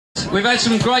We've had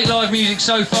some great live music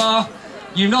so far.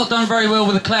 You've not done very well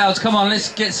with the clouds. Come on, let's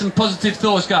get some positive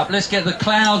thoughts up. Let's get the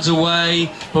clouds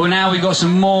away. But now we've got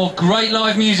some more great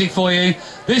live music for you.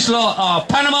 This lot are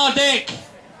Panama Nick.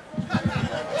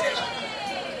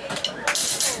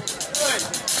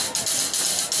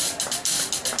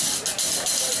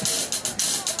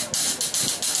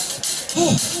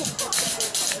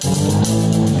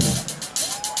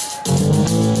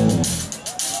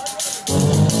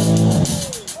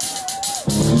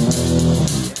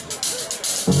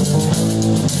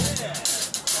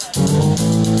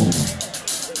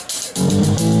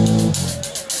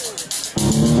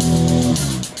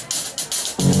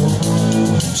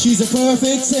 She's a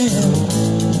perfect 10,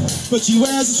 but she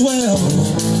wears a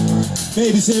 12.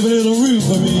 Baby, save a little room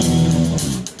for me.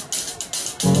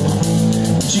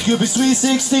 She could be sweet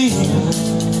 16,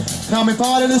 coming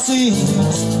part of the scenes.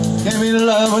 Gave me the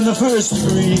love in the first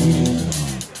degree.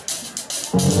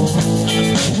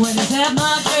 When it's at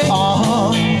my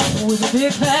face, with a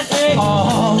big fat face,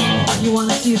 you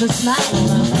wanna see the smile on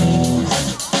my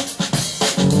face.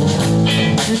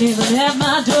 And even at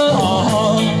my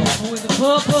door, with a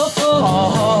pull,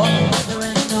 there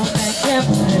ain't no back.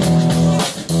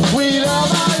 We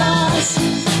love our lives,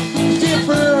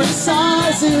 different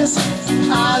sizes.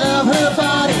 I love her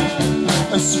body,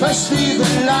 especially the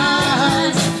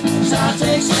lines. Time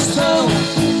takes its toll,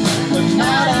 but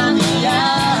not on the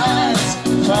eyes.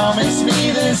 Promise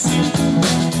me this,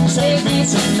 take me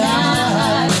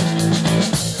tonight.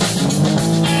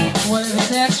 What if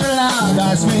it's extra long?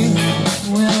 That's me.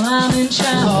 Well, I'm in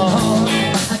charge.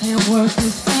 I can't work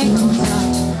this ankle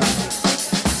out.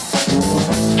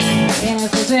 And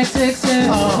if it's XXL,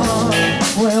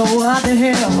 well, what the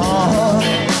hell?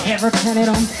 Every penny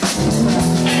don't.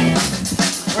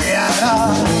 We had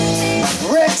our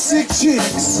Rexic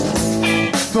chicks,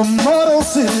 the Model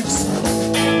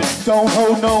 6, don't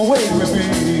hold no weight with me.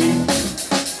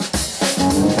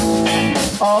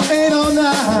 8 or 9,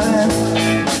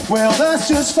 well that's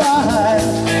just fine.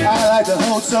 I like to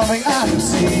hold something I can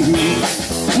see.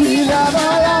 We love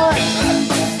our life,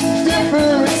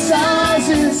 different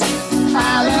sizes.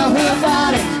 I love her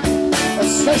body,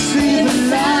 especially the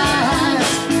lines.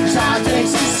 Time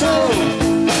takes its toll,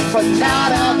 but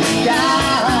not on the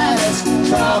eyes.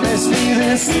 Promise me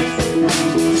this,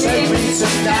 take me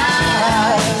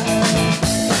tonight.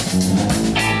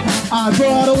 I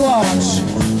brought a watch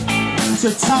to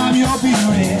time your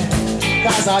beauty,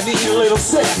 'cause I need a little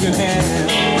second hand.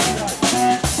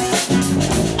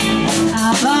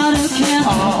 I bought a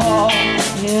camera,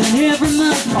 and every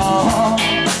month,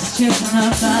 it's checking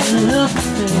up our love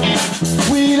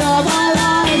affair. We love our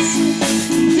lives,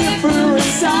 different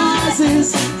sizes.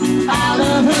 I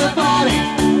love her body,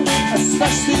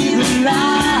 especially the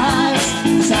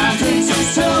lines. Time takes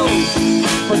its toll,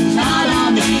 but not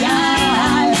on the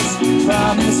eyes.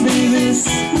 Promise me this,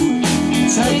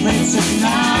 take me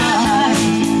tonight.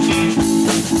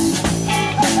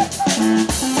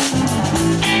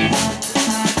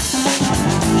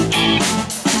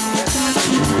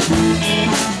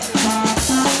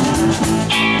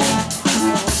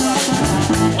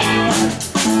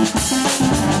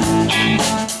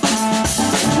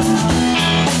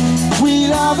 We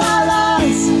love our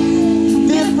lives,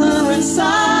 different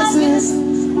sizes.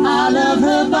 I love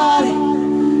her body,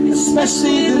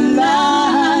 especially the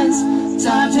lines.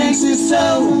 Time takes its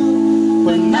toll,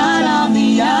 but not on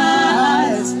the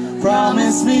eyes.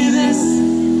 Promise me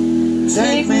this,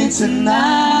 take me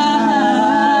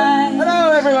tonight.